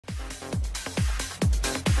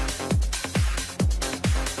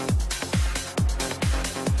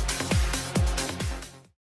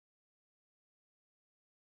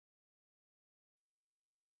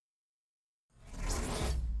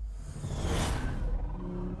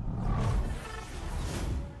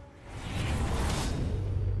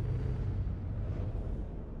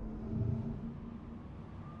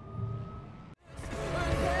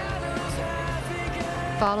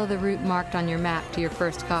Follow the route marked on your map to your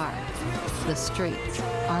first car. The streets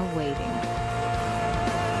are waiting.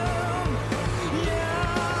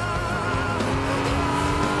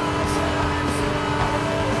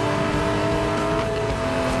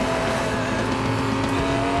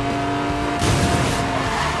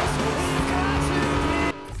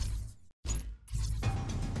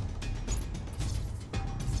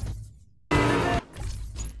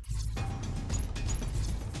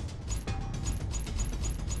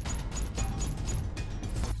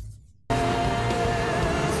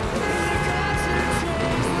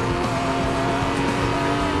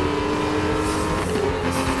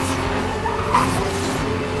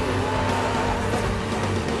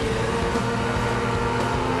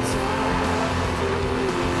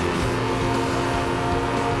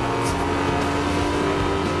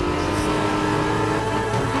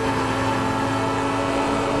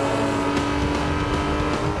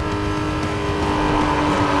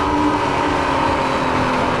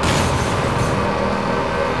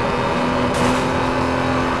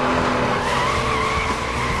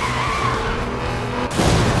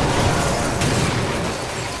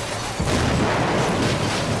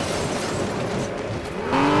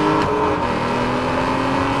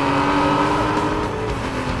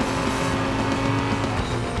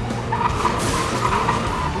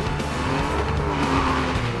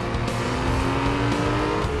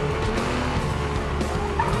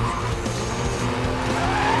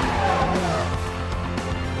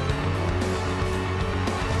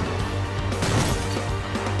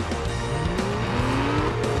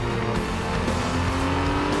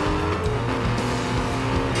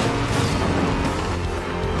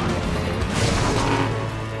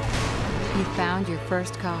 Your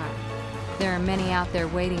first car. There are many out there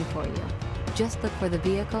waiting for you. Just look for the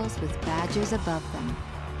vehicles with badges above them.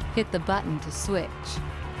 Hit the button to switch.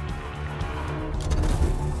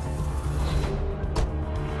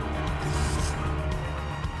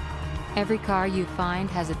 Every car you find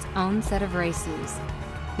has its own set of races.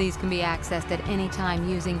 These can be accessed at any time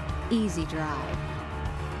using Easy Drive.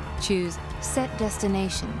 Choose Set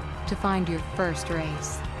Destination to find your first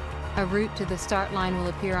race. A route to the start line will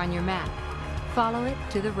appear on your map. Follow it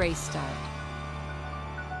to the race start.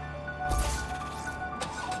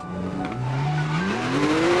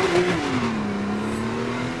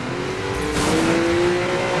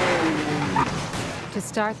 To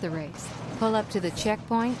start the race, pull up to the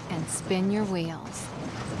checkpoint and spin your wheels.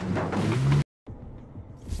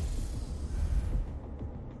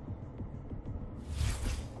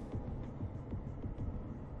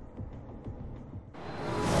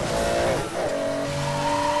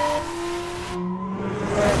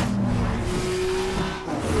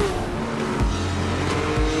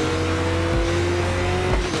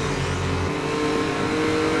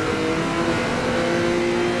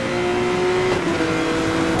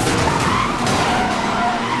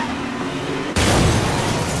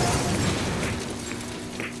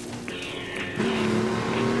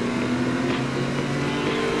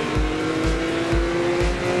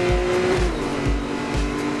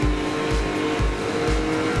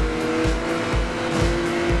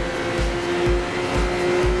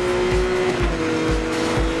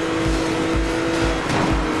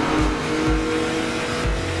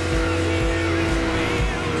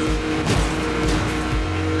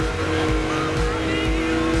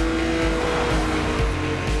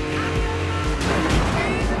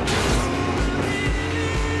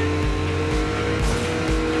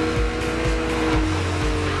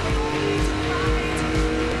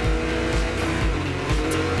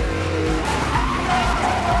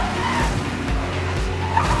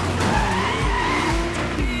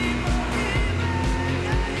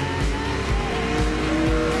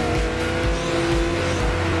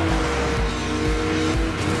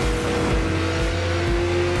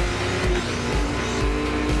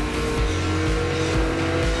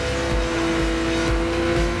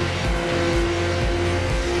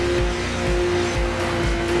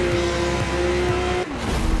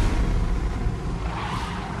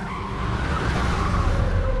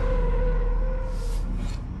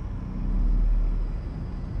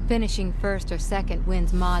 Finishing first or second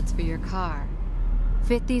wins mods for your car.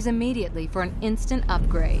 Fit these immediately for an instant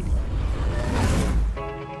upgrade.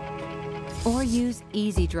 Or use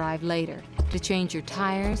Easy Drive later to change your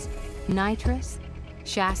tires, nitrous,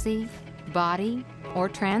 chassis, body, or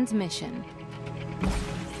transmission.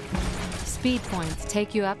 Speed points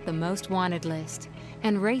take you up the most wanted list,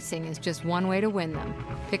 and racing is just one way to win them.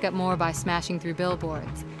 Pick up more by smashing through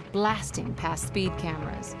billboards, blasting past speed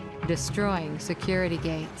cameras, destroying security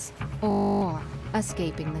gates, or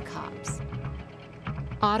escaping the cops.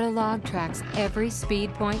 Autolog tracks every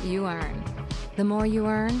speed point you earn. The more you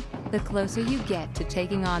earn, the closer you get to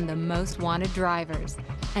taking on the most wanted drivers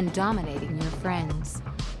and dominating your friends.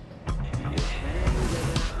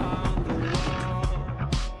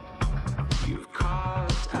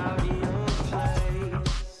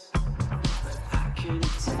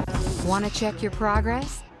 Want to check your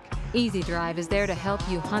progress? Easy Drive is there to help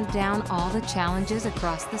you hunt down all the challenges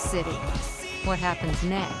across the city. What happens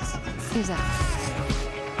next is up.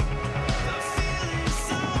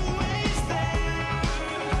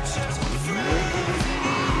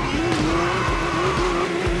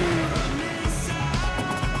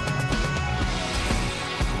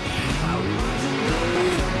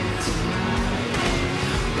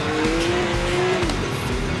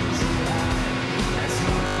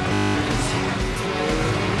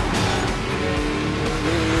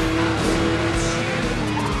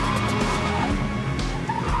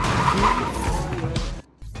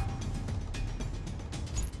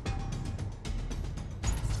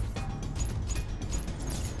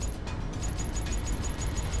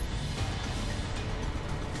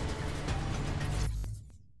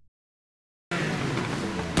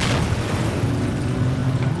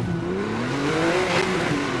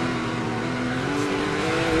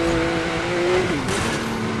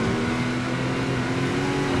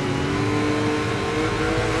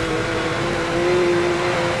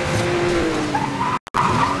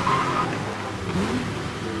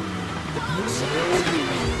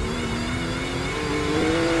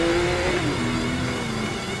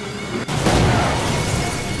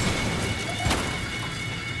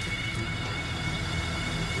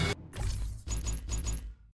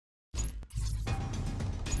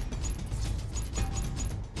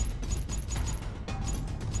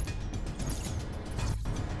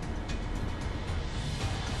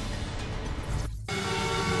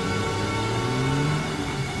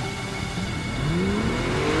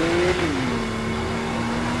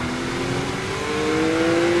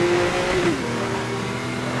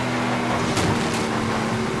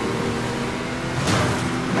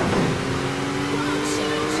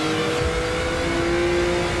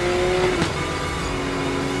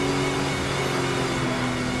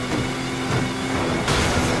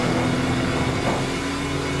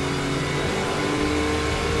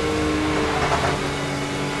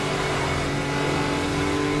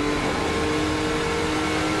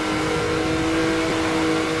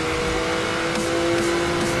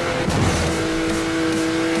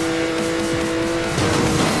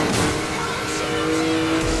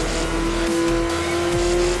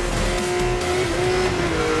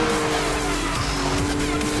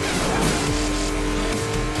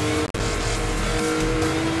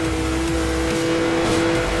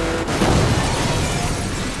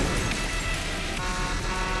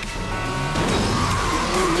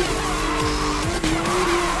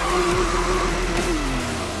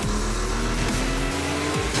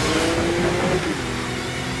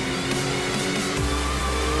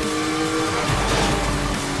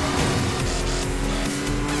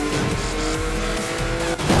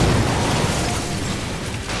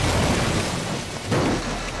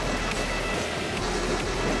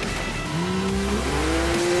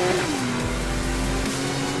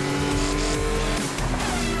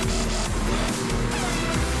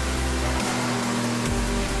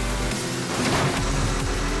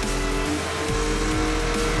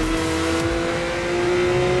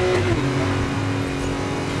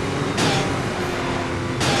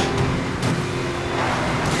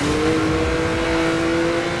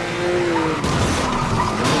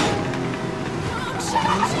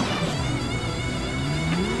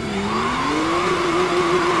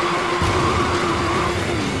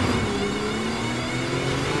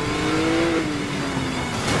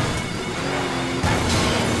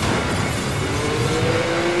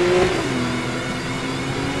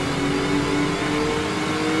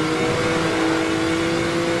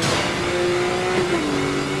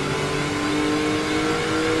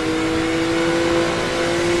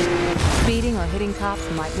 Hitting cops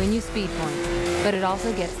might win you speed points, but it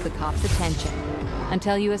also gets the cops' attention.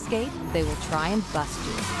 Until you escape, they will try and bust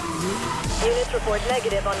you. Units report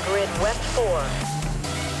negative on grid West 4.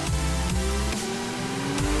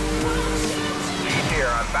 Speed here,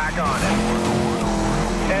 I'm back on it.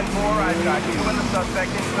 10-4, I've got you and the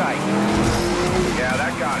suspect in sight. Yeah,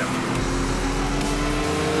 that got him.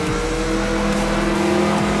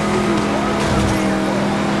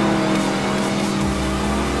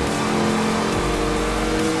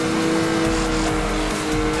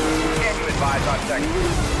 Advise on second.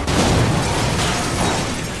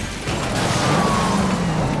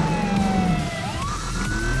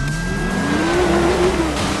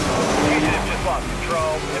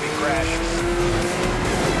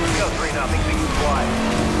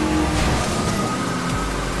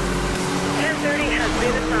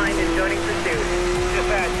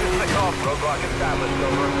 Roadblock established,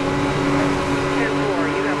 over. 10-4,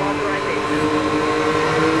 you have authorization.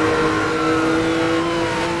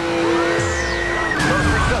 Those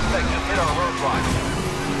three suspects just hit our roadblock.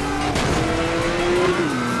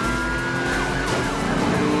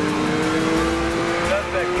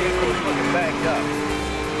 Suspect vehicle is looking backed up.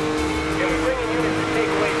 Can we bring in units to take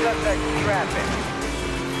away suspect from traffic?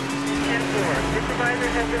 10-4, supervisor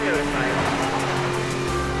has been notified.